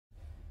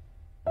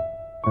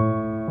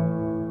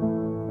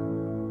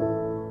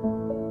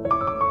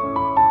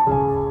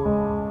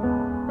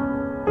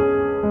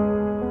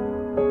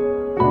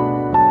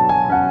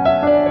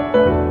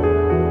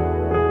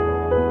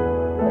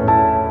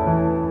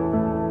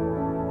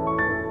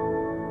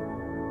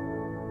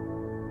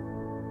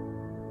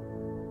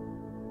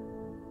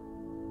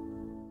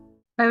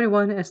Hi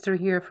everyone, Esther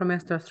here from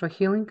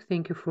Esther-Astro-Healing.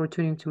 Thank you for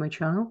tuning to my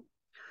channel.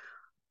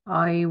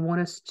 I want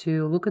us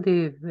to look at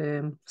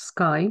the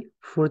sky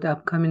for the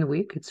upcoming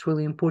week. It's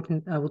really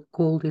important. I would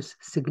call this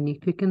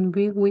significant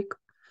week.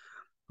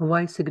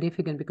 Why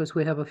significant? Because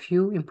we have a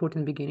few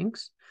important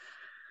beginnings.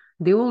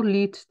 They all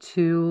lead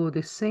to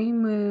the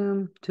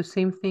same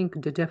thing.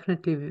 They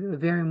definitely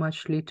very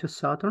much lead to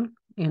Saturn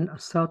and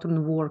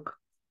Saturn work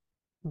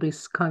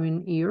this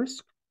coming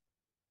years.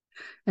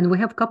 And we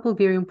have a couple of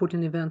very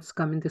important events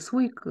coming this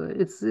week.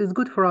 It's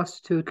good for us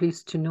to at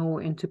least to know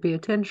and to pay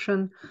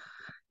attention.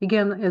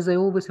 Again, as I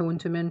always want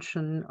to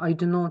mention, I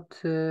do not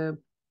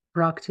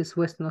practice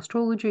Western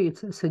astrology.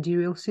 It's a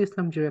sidereal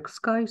system, direct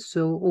sky.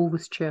 So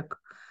always check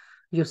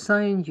your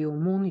sign, your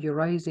moon, your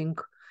rising,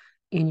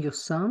 and your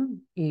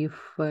sun. If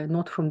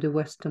not from the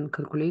Western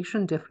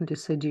calculation, definitely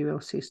sidereal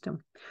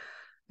system.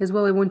 As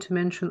well, I want to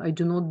mention, I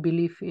do not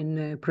believe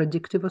in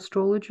predictive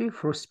astrology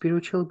for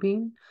spiritual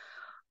being.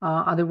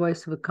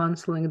 Otherwise, we're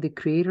canceling the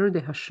creator,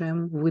 the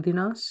Hashem within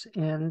us.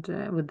 And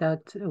with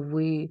that,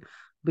 we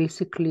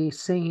basically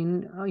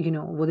saying,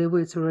 whatever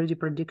it's already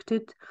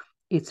predicted,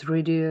 it's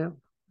already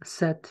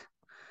set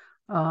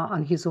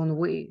on his own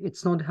way.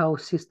 It's not how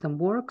system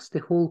works. The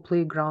whole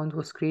playground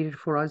was created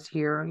for us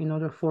here in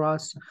order for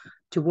us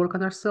to work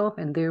on ourselves.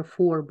 And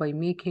therefore, by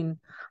making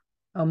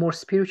a more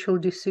spiritual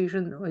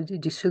decision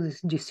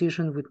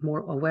with more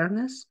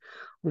awareness,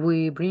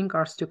 we bring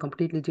us to a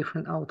completely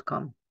different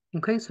outcome.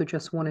 Okay, so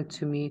just wanted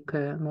to make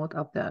a note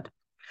of that.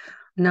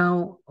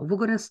 Now we're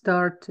gonna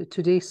start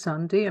today,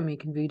 Sunday. I'm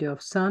making video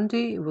of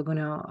Sunday. We're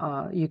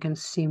gonna, you can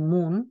see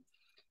moon.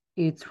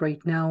 It's right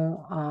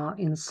now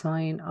in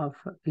sign of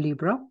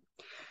Libra.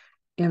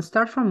 And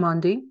start from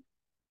Monday,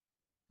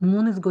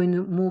 moon is going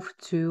to move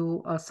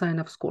to a sign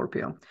of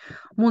Scorpio.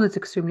 Moon is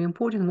extremely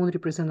important. Moon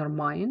represents our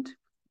mind,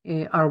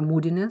 our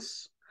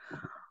moodiness,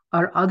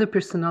 our other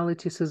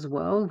personalities as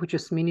well, which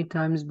is many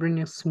times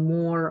bring us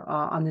more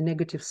on the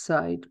negative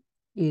side.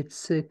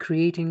 It's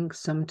creating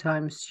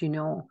sometimes,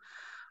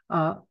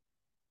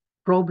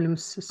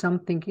 problems,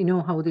 something,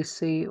 how they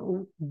say,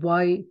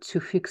 why to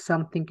fix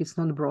something is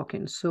not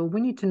broken. So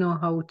we need to know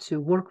how to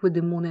work with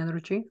the moon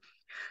energy.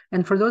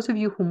 And for those of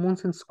you who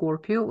moons in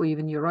Scorpio, or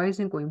even your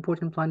rising or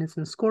important planets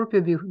in Scorpio,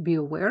 be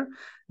aware,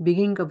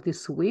 beginning of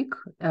this week,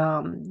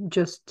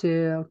 just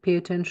pay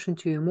attention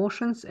to your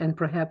emotions, and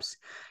perhaps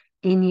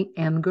any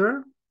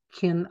anger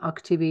can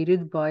activate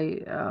it by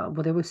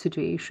whatever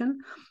situation.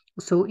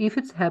 So if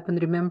it's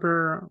happened,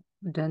 remember,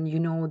 then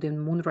the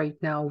moon right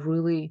now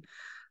really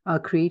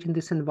creating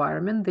this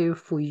environment.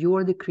 Therefore,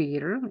 you're the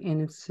creator,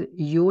 and it's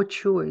your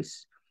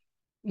choice,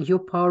 your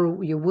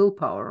power, your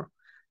willpower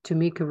to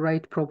make a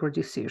right, proper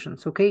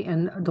decisions. Okay,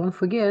 and don't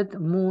forget,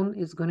 moon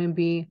is going to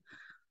be,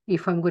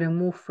 if I'm going to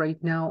move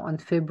right now on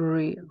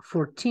February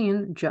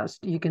 14,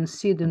 just you can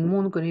see the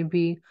moon going to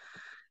be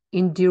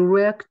in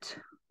direct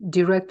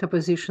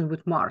opposition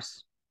with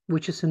Mars,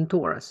 which is in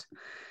Taurus.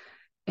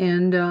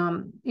 And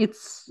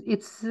it's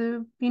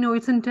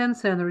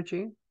intense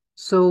energy.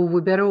 So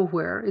we're better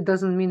aware. It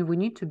doesn't mean we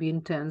need to be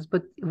intense,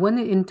 but when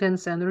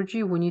intense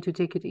energy, we need to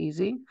take it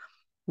easy.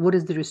 What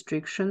is the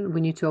restriction? We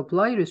need to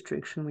apply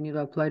restriction. We need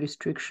to apply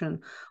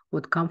restriction.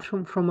 What comes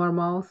from our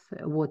mouth,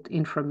 what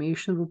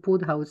information we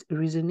put, how it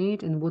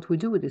resonates, and what we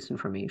do with this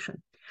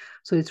information.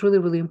 So it's really,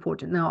 really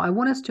important. Now, I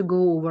want us to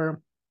go over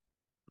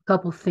a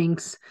couple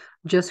things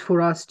just for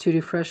us to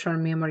refresh our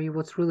memory,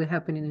 what's really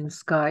happening in the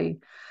sky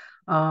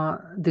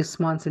this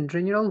month in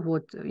general,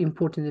 what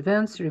important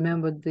events.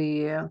 Remember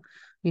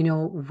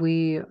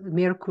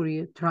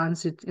Mercury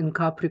transit in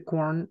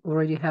Capricorn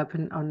already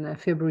happened on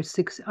February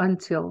 6th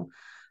until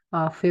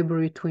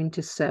February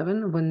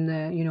 27, when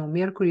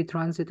Mercury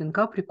transit in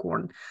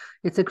Capricorn.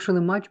 It's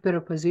actually much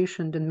better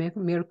position than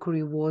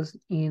Mercury was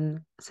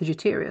in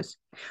Sagittarius.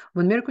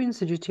 When Mercury in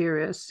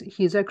Sagittarius,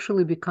 he's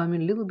actually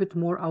becoming a little bit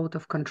more out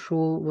of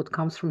control what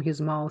comes from his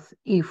mouth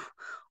if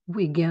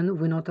we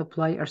not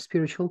apply our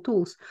spiritual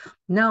tools.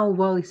 Now,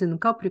 while he's in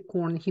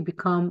Capricorn, he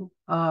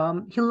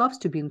loves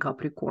to be in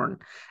Capricorn,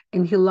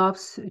 and he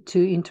loves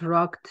to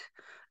interact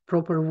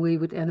proper way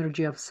with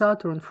energy of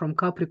Saturn from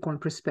Capricorn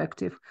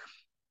perspective.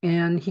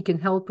 And he can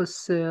help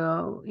us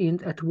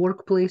at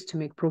workplace to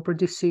make proper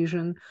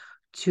decision,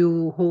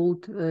 to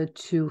hold,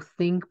 to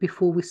think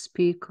before we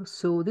speak.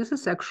 So this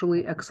is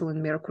actually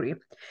excellent Mercury.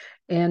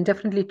 And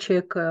definitely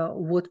check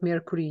what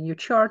Mercury in your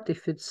chart,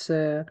 if it's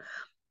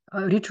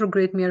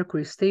retrograde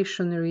Mercury,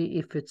 stationary,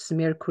 if it's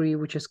Mercury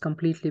which has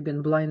completely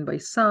been blind by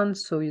sun,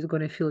 so you're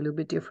going to feel a little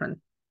bit different.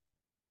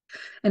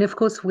 And of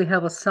course, we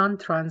have a sun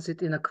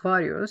transit in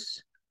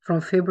Aquarius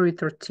from February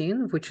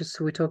 13, which is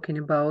we're talking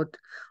about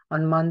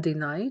on Monday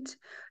night.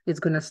 It's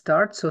going to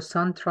start. So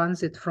sun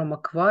transit from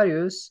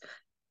Aquarius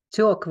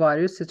to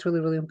Aquarius. It's really,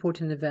 really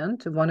important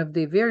event. One of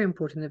the very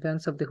important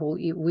events of the whole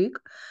week,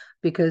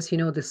 because,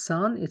 the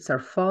sun, it's our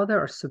father,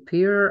 our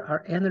superior,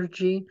 our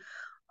energy,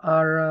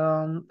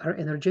 our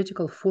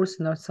energetical force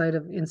inside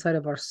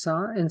of our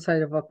sun,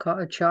 inside of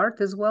our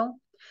chart as well.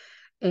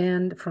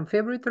 And from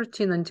February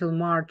 13 until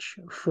March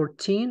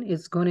 14,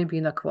 it's going to be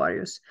in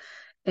Aquarius.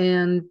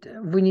 And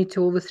we need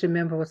to always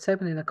remember what's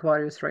happening in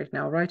Aquarius right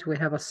now, right? We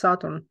have a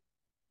Saturn.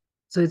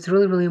 So it's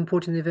really, really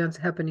important events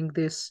happening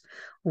this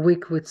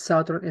week with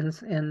Saturn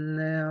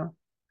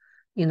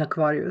in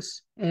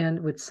Aquarius and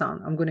with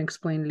Sun. I'm going to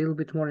explain a little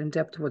bit more in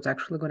depth what's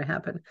actually going to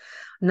happen.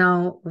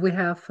 Now we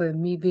have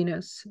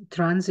Venus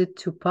transit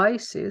to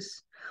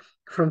Pisces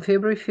from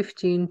February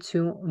 15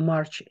 to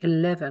March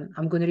 11.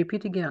 I'm going to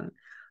repeat again.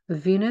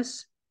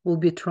 Venus will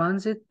be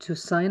transit to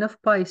sign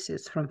of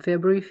Pisces from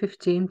February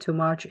 15 to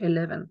March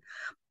 11.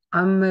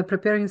 I'm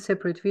preparing a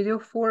separate video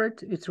for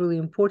it. It's really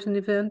important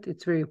event.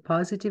 It's very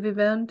positive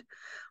event.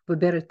 We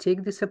better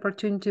take this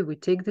opportunity. We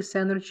take this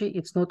energy.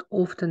 It's not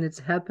often it's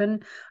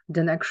happened.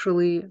 Then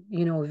actually,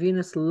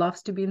 Venus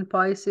loves to be in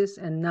Pisces,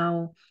 and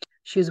now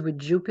she's with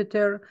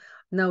Jupiter.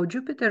 Now,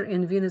 Jupiter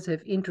and Venus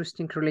have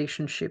interesting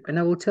relationship, and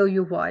I will tell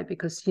you why.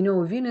 Because,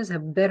 Venus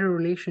have better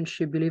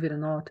relationship, believe it or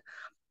not,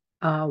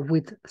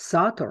 with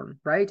Saturn,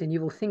 right? And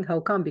you will think, how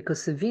come?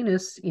 Because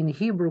Venus in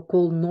Hebrew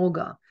called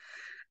Noga.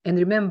 And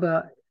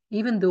remember,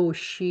 even though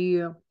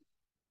she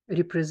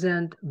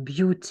represent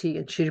beauty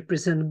and she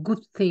represent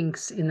good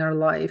things in our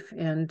life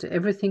and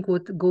everything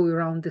would go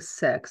around the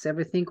sex,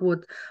 everything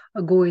would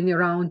going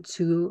around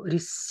to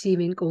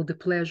receiving all the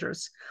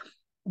pleasures.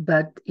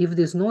 But if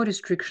there's no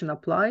restriction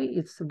apply,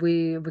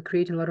 we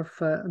create a lot of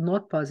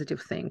not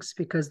positive things,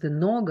 because the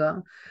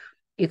Noga,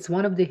 it's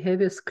one of the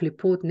heaviest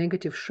klipot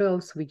negative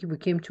shells we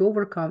came to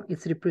overcome.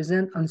 It's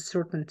represent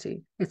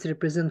uncertainty. It's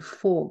represent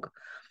fog.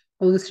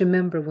 Always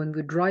remember, when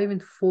we drive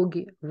in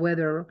foggy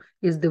weather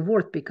is the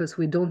word, because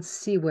we don't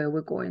see where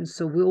we're going.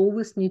 So we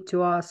always need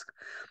to ask,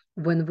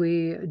 when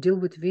we deal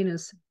with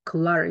Venus,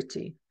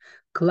 clarity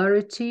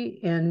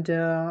and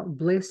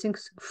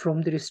blessings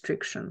from the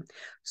restriction.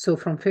 So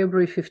from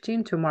February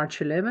 15 to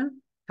March 11,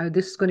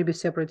 this is going to be a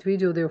separate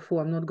video,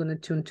 therefore I'm not going to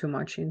tune too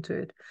much into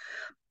it.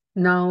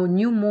 Now,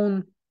 new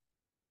moon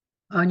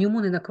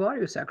in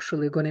Aquarius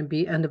actually going to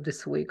be end of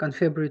this week on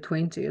February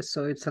 20th.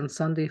 So it's on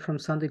Sunday, from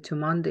Sunday to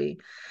Monday.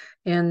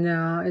 And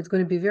it's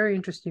going to be very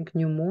interesting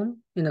new moon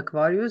in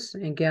Aquarius.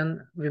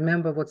 Again,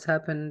 remember what's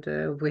happened.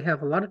 We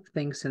have a lot of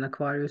things in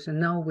Aquarius,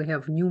 and now we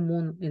have new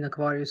moon in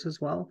Aquarius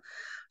as well.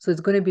 So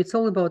it's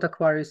all about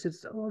Aquarius.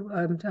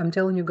 I'm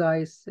telling you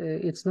guys,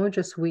 it's not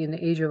just we in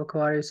the age of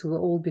Aquarius. We're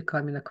all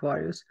becoming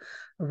Aquarius.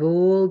 We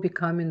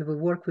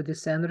work with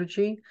this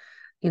energy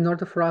in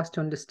order for us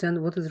to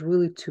understand what is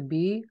really to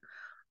be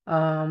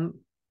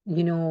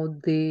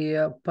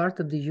the part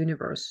of the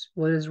universe,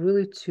 what is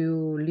really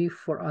to live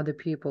for other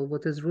people,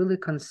 what is really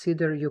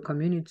consider your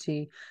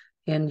community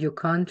and your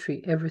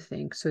country,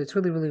 everything. So it's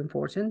really, really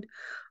important.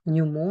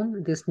 New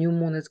moon, this new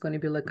moon is going to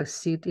be like a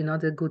seed,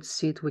 another good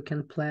seed we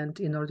can plant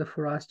in order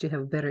for us to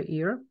have better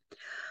year.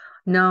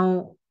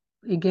 Now,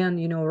 again,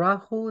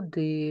 Rahu,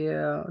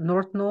 the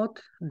North Node,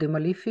 the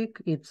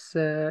Malefic, it's,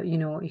 they're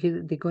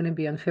going to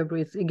be on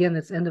February.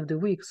 It's end of the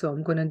week. So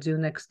I'm going to do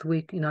next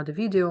week another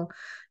video.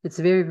 It's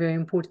a very, very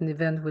important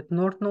event with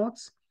North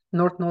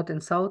Node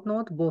and South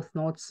Node. Both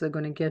nodes are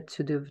going to get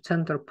to the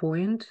center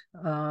point.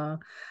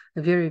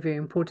 A very, very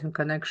important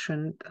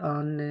connection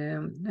on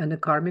a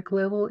karmic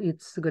level.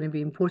 It's going to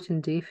be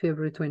important day,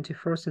 February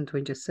 21st and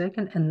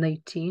 22nd and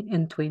 19th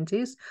and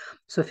 20th.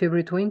 So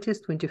February 20th,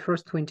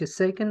 21st,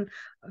 22nd,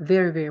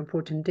 very, very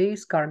important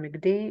days,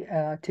 karmic day,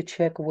 to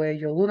check where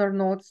your lunar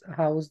nodes,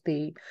 how's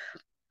they,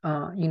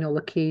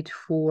 locate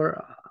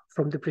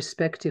from the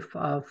perspective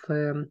of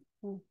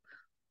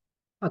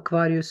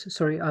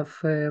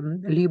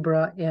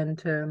Libra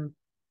and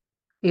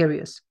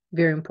Aries.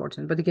 Very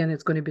important. But again,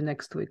 it's going to be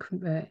next week.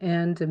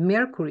 And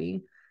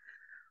Mercury,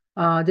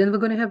 then we're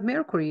going to have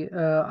Mercury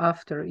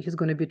after he's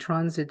going to be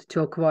transit to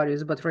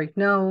Aquarius. But right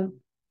now,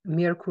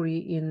 Mercury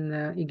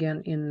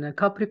in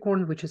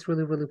Capricorn, which is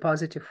really, really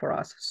positive for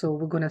us. So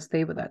we're going to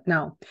stay with that.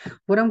 Now,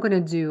 what I'm going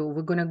to do,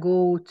 we're going to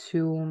go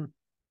to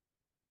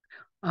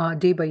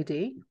day by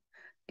day.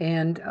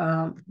 And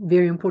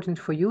very important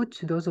for you,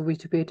 to those of you,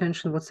 to pay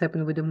attention what's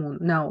happening with the moon.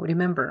 Now,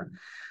 remember,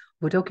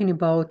 we're talking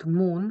about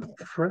moon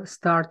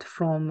start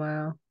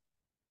from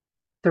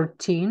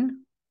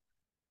 13,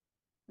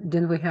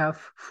 then we have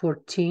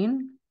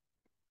 14,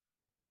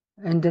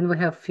 and then we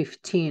have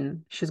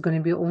 15. She's going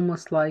to be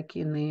almost like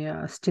in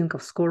the stink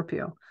of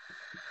Scorpio.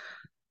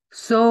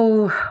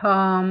 So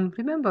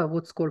remember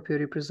what Scorpio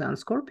represents.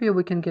 Scorpio,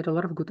 we can get a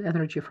lot of good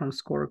energy from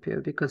Scorpio,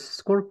 because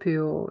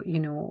Scorpio,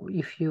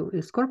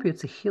 Scorpio,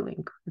 it's a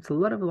healing. It's a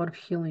lot of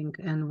healing,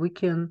 and we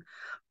can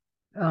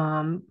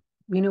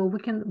we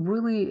can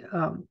really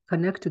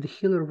connect to the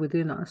healer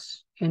within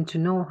us, and to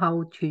know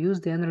how to use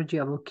the energy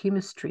of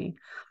alchemistry,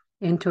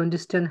 and to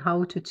understand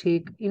how to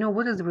take,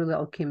 what is really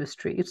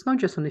alchemistry? It's not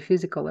just on the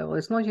physical level.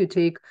 It's not you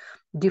take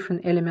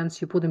different elements,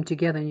 you put them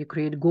together, and you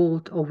create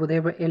gold or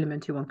whatever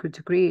element you want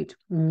to create,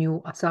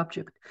 new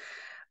subject.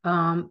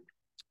 The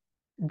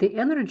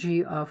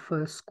energy of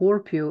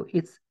Scorpio,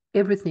 it's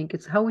everything.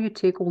 It's how you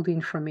take all the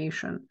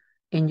information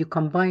and you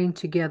combine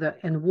together,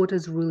 and what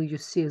is really you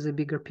see as a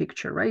bigger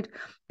picture, right?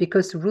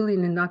 Because really,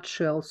 in a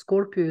nutshell,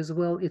 Scorpio as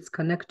well, it's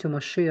connect to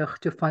Mashiach,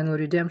 to final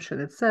redemption.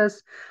 It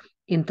says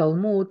in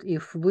Talmud,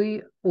 if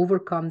we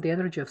overcome the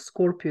energy of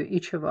Scorpio,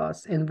 each of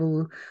us, and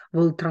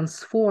will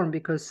transform,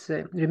 because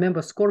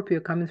remember, Scorpio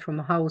coming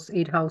from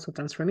eighth house of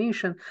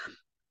transformation.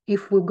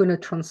 If we're going to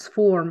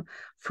transform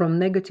from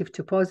negative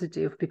to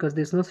positive, because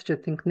there's no such a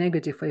thing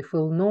negative, if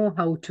we'll know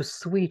how to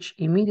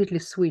immediately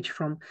switch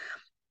from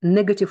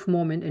negative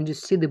moment and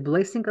just see the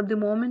blessing of the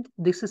moment,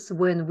 this is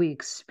when we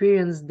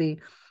experience the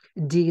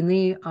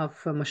DNA of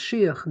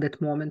Mashiach,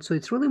 that moment. So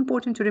it's really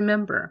important to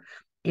remember,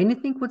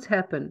 anything what's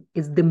happened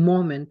is the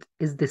moment,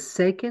 is the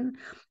second,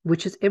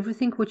 which is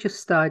everything what you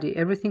study,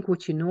 everything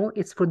what you know,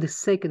 it's for the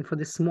second, for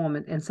this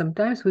moment. And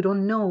sometimes we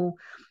don't know,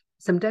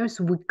 sometimes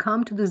we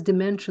come to this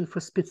dimension for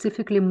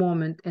specifically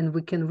moment, and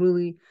we can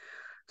really,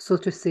 so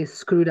to say,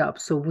 screw it up.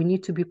 So we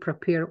need to be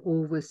prepared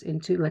always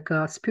into like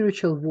a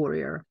spiritual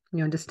warrior.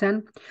 You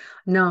understand?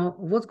 Now,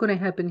 what's going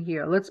to happen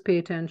here? Let's pay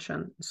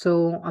attention.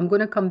 So I'm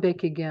going to come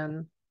back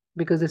again,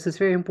 because this is a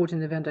very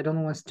important event. I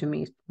don't want us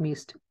to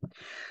miss.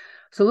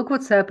 So look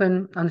what's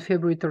happened on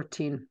February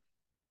 13.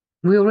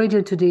 We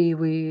already today,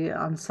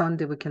 on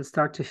Sunday, we can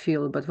start to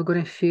feel, but we're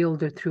going to feel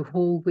that through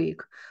whole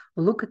week.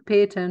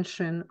 Pay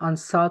attention on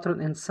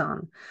Saturn and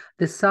Sun.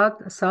 The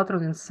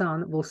Saturn and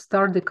Sun will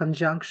start the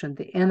conjunction.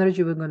 The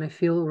energy we're going to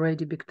feel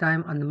already big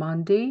time on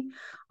Monday.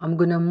 I'm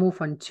going to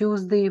move on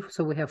Tuesday.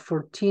 So we have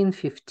 14,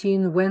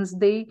 15,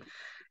 Wednesday.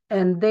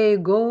 And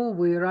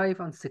we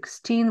arrive on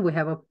 16. We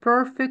have a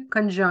perfect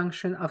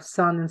conjunction of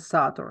Sun and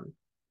Saturn.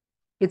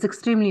 It's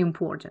extremely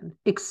important,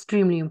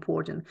 extremely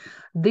important.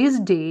 This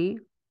day,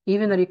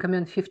 even I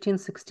recommend 15,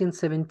 16,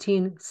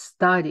 17,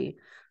 study,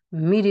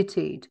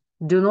 meditate,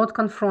 do not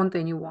confront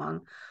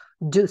anyone,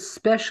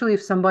 especially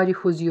if somebody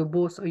who's your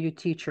boss or your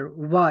teacher.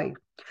 Why?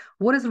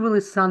 What does really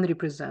Sun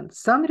represent?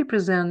 Sun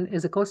represent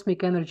as a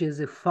cosmic energy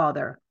as a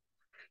father.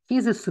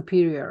 He's a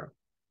superior.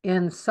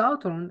 And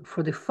Saturn,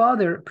 for the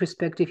father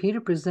perspective, he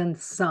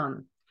represents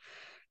Sun.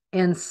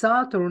 And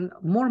Saturn,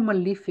 more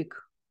malefic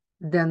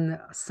than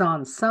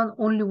Sun. Sun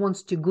only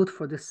wants to good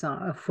for the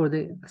Sun, for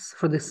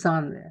the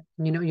Sun.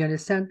 You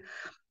understand?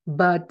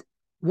 But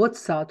what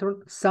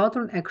Saturn?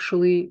 Saturn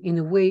actually, in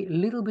a way, a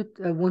little bit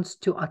wants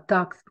to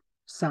attack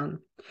Sun.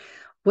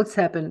 What's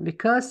happened?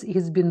 Because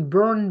he's been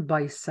burned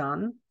by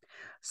Sun.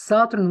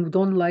 Saturn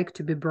don't like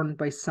to be burned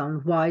by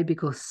Sun. Why?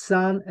 Because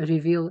Sun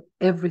reveal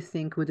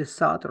everything with the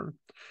Saturn.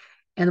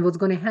 And what's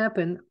going to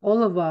happen,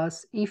 all of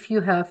us, if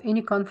you have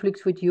any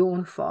conflict with your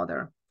own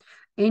father,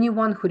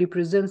 anyone who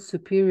represents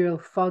superior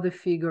father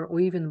figure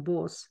or even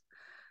boss,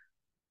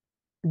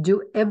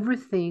 do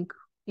everything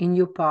in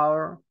your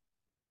power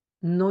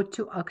not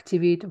to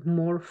activate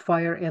more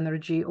fire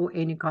energy or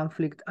any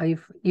conflict.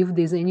 If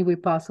there's any way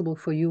possible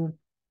for you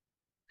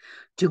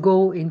to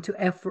go into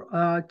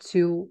effort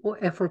to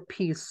offer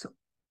peace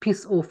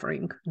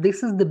offering,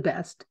 this is the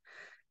best.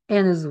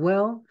 And as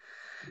well,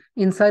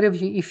 inside of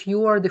you, if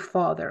you are the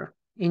father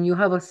and you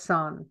have a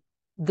son,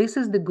 this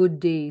is the good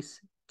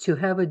days to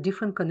have a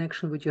different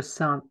connection with your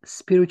son,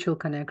 spiritual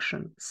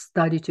connection,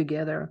 study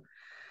together,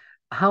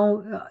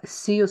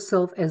 see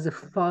yourself as a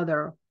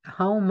father,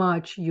 how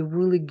much you've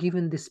really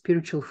given the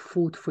spiritual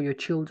food for your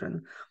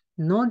children,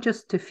 not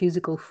just the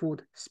physical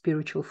food,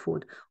 spiritual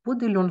food. What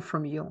they learn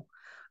from you,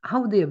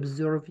 how they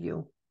observe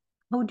you,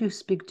 how do you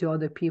speak to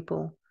other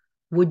people,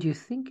 what do you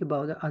think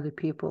about the other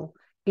people?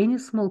 Any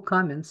small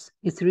comments,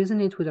 it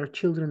resonates with our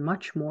children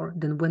much more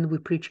than when we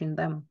preach in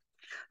them.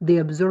 They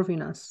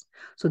observing us.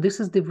 So this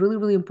is the really,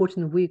 really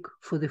important week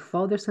for the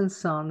fathers and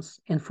sons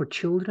and for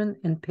children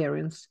and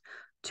parents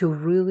to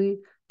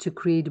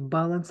create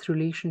balanced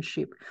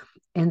relationship.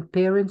 And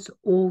parents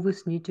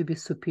always need to be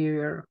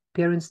superior.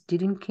 Parents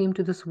didn't came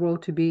to this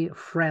world to be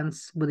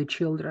friends with the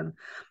children,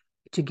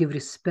 to give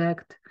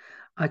respect,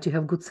 to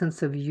have good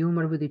sense of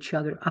humor with each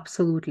other.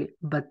 Absolutely.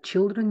 But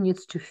children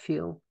needs to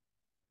feel,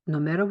 no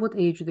matter what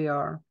age they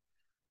are,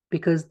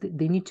 because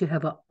they need to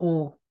have an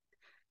awe,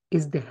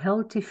 is the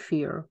healthy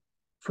fear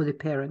for the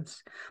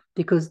parents.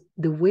 Because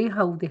the way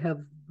how they have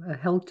a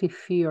healthy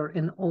fear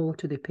and awe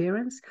to the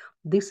parents,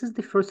 this is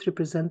the first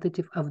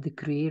representative of the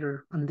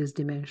creator on this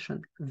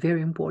dimension.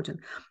 Very important.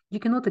 You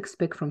cannot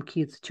expect from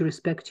kids to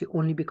respect you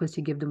only because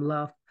you give them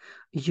love.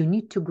 You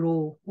need to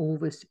grow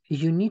always.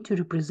 You need to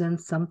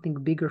represent something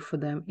bigger for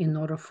them in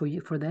order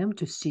for them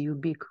to see you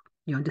big.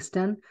 You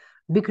understand?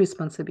 Big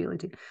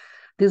responsibility.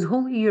 This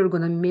whole year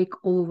going to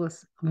make all of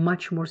us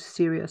much more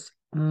serious,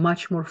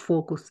 much more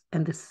focused,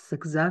 and this is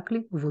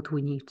exactly what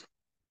we need.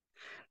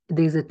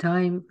 There's a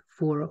time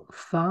for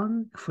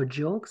fun, for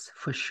jokes,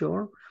 for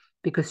sure,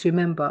 because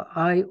remember,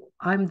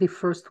 I'm the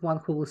first one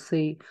who will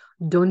say,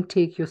 don't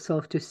take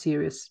yourself too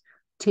serious.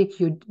 Take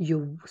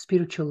your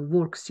spiritual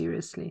work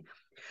seriously.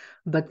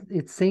 But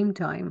at the same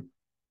time,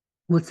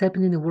 what's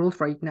happening in the world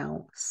right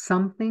now,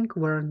 something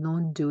we're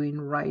not doing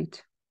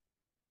right.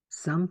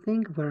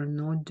 Something we're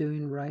not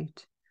doing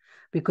right.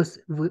 Because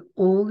we're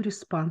all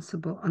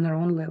responsible on our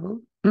own level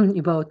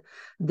about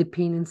the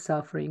pain and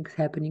suffering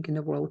happening in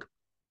the world.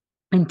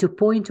 And to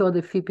point to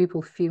other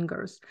people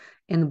fingers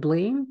and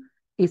blame,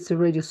 it's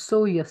already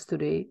so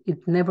yesterday.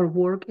 It never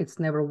worked, it's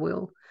never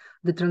will.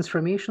 The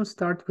transformation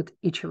starts with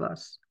each of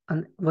us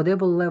on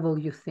whatever level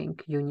you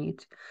think you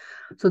need.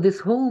 So this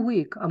whole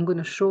week, I'm going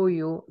to show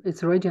you,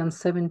 it's already on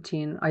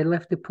 17. I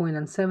left the point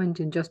on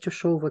 17 just to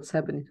show what's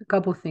happening. A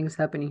couple of things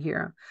happening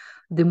here.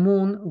 The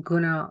moon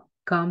gonna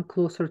come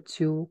closer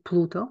to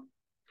Pluto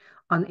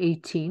on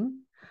 18.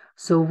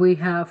 So we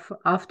have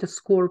after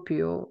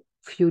Scorpio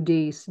few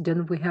days,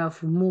 then we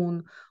have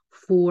moon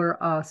for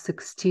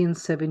 16,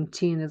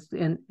 17,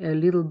 and a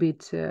little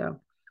bit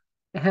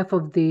half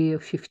of the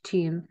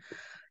 15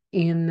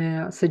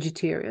 in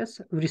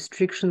Sagittarius.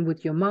 Restriction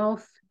with your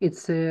mouth,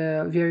 it's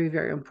very,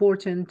 very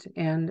important.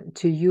 And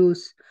to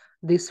use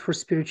this for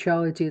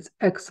spirituality, it's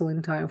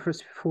excellent time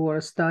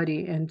for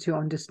study and to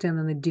understand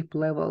on a deep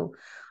level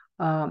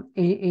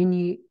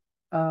any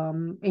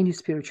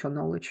spiritual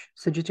knowledge.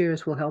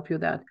 Sagittarius will help you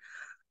that.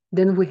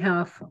 Then we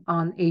have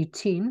on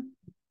 18,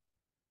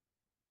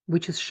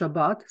 which is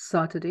Shabbat,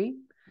 Saturday.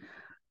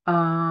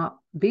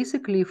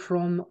 Basically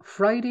from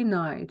Friday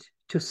night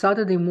to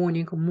Saturday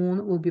morning,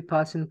 moon will be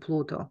passing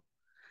Pluto.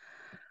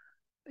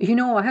 You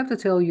know, I have to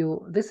tell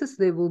you,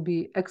 there will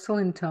be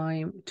excellent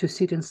time to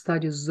sit and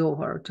study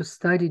Zohar, to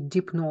study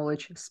deep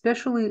knowledge,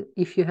 especially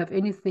if you have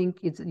anything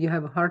you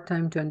have a hard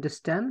time to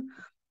understand.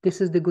 This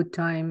is the good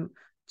time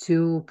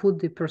to put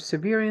the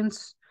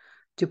perseverance,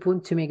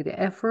 to make the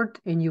effort,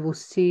 and you will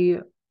see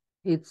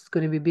it's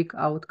going to be big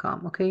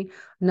outcome. Okay,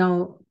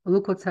 now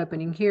look what's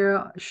happening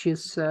here.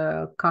 She's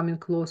coming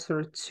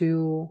closer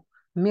to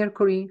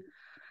Mercury,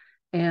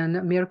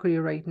 and Mercury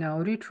right now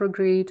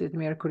retrograde, and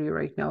Mercury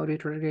right now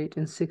retrograde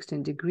in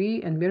 16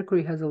 degree, and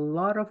Mercury has a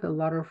lot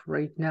of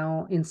right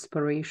now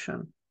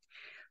inspiration.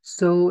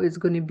 So it's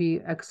going to be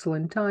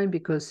excellent time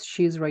because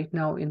she's right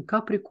now in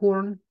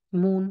Capricorn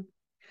moon.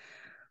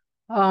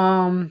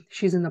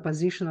 She's in a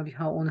position of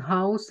her own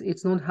house.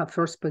 It's not her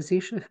first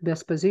position,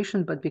 best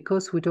position, but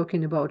because we're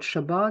talking about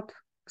Shabbat,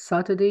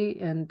 Saturday,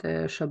 and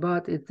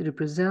Shabbat, it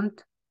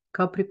represents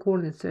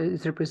Capricorn.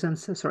 It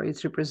represents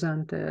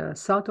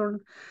Saturn.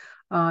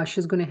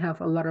 She's going to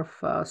have a lot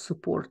of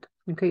support.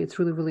 Okay, it's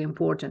really, really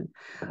important.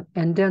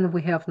 And then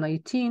we have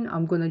 19.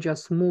 I'm going to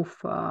just move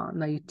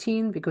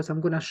 19 because I'm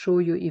going to show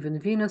you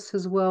even Venus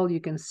as well. You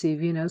can see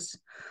Venus.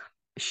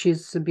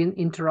 She's been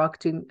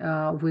interacting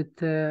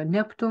with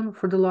Neptune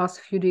for the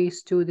last few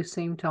days too. At the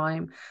same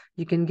time,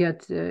 you can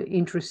get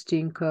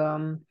interesting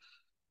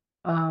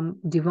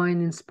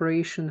divine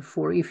inspiration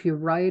for if you're a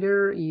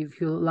writer,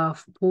 if you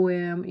love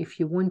poem,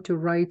 if you want to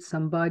write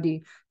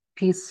somebody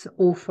peace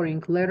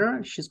offering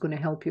letter, she's going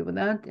to help you with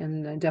that,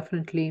 and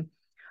definitely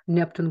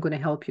Neptune going to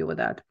help you with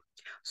that.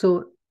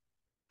 So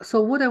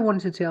what I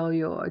wanted to tell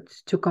you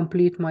to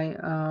complete my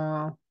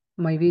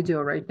my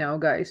video right now,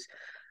 guys.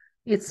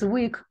 Its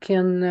week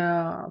can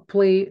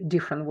play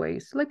different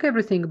ways, like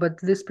everything,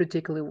 but this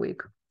particular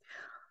week.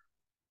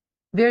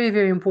 Very,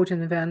 very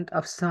important event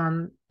of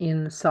Sun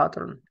in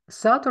Saturn.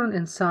 Saturn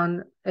and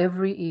Sun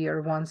every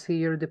year, once a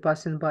year, they're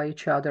passing by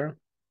each other.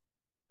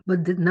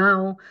 But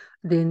now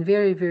they're in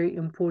very, very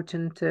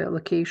important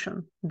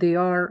location. They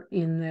are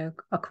in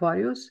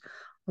Aquarius,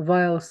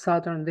 while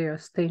Saturn, they are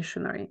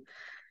stationary.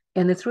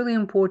 And it's really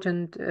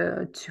important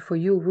for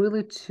you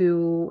really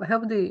to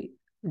have the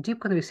deep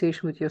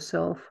conversation with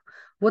yourself,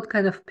 what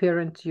kind of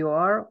parent you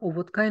are, or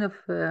what kind of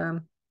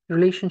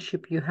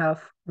relationship you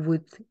have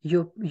with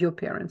your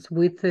parents,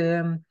 with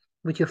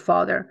your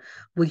father,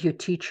 with your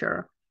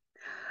teacher.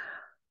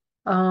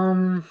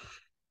 And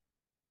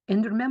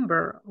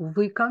remember,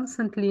 we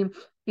constantly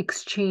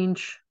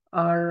exchange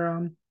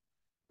our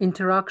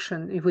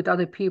interaction with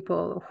other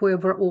people,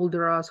 whoever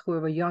older us,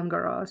 whoever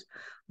younger us,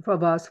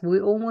 of us. We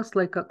almost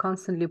like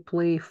constantly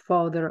play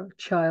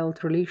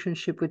father-child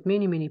relationship with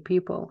many, many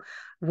people.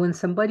 When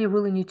somebody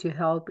really needs your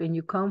help and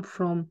you come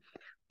from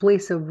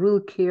place of real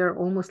care,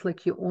 almost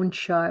like your own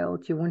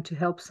child, you want to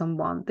help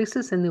someone, this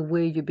is in a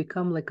way you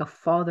become like a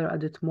father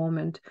at that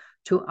moment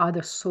to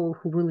other soul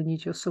who really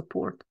need your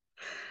support.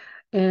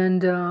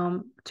 And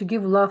to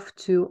give love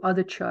to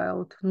other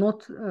child,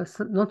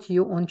 not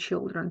your own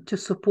children, to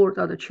support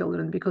other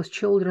children, because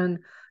children,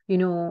 you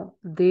know,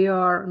 they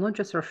are not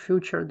just our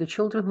future. The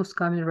children who's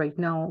coming right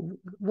now,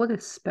 what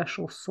is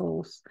special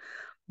souls.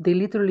 They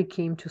literally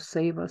came to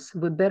save us.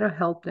 We better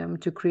help them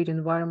to create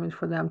environment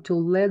for them, to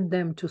let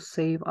them to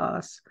save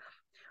us,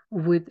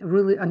 with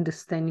really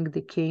understanding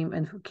they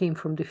came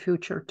from the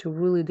future, to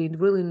really, they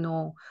really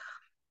know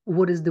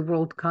what is the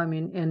world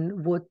coming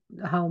and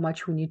how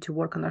much we need to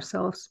work on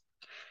ourselves.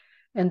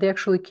 And they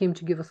actually came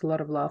to give us a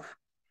lot of love.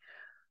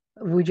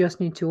 We just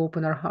need to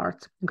open our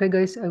hearts. Okay,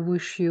 guys, I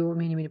wish you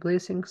many, many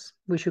blessings.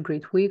 Wish you a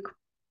great week.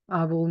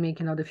 I will make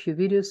another few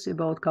videos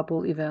about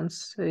couple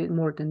events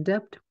more in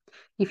depth.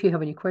 If you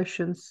have any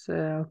questions,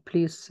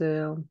 please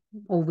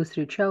always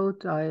reach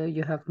out.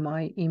 You have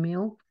my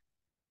email.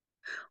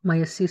 My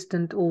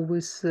assistant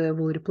always will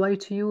reply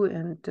to you,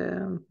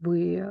 and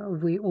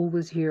we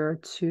always here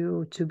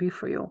to be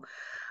for you.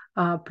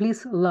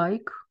 Please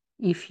like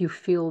if you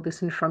feel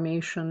this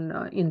information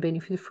in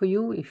benefit for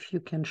you. If you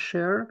can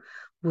share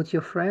with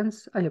your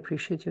friends, I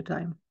appreciate your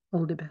time.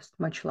 All the best.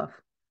 Much love.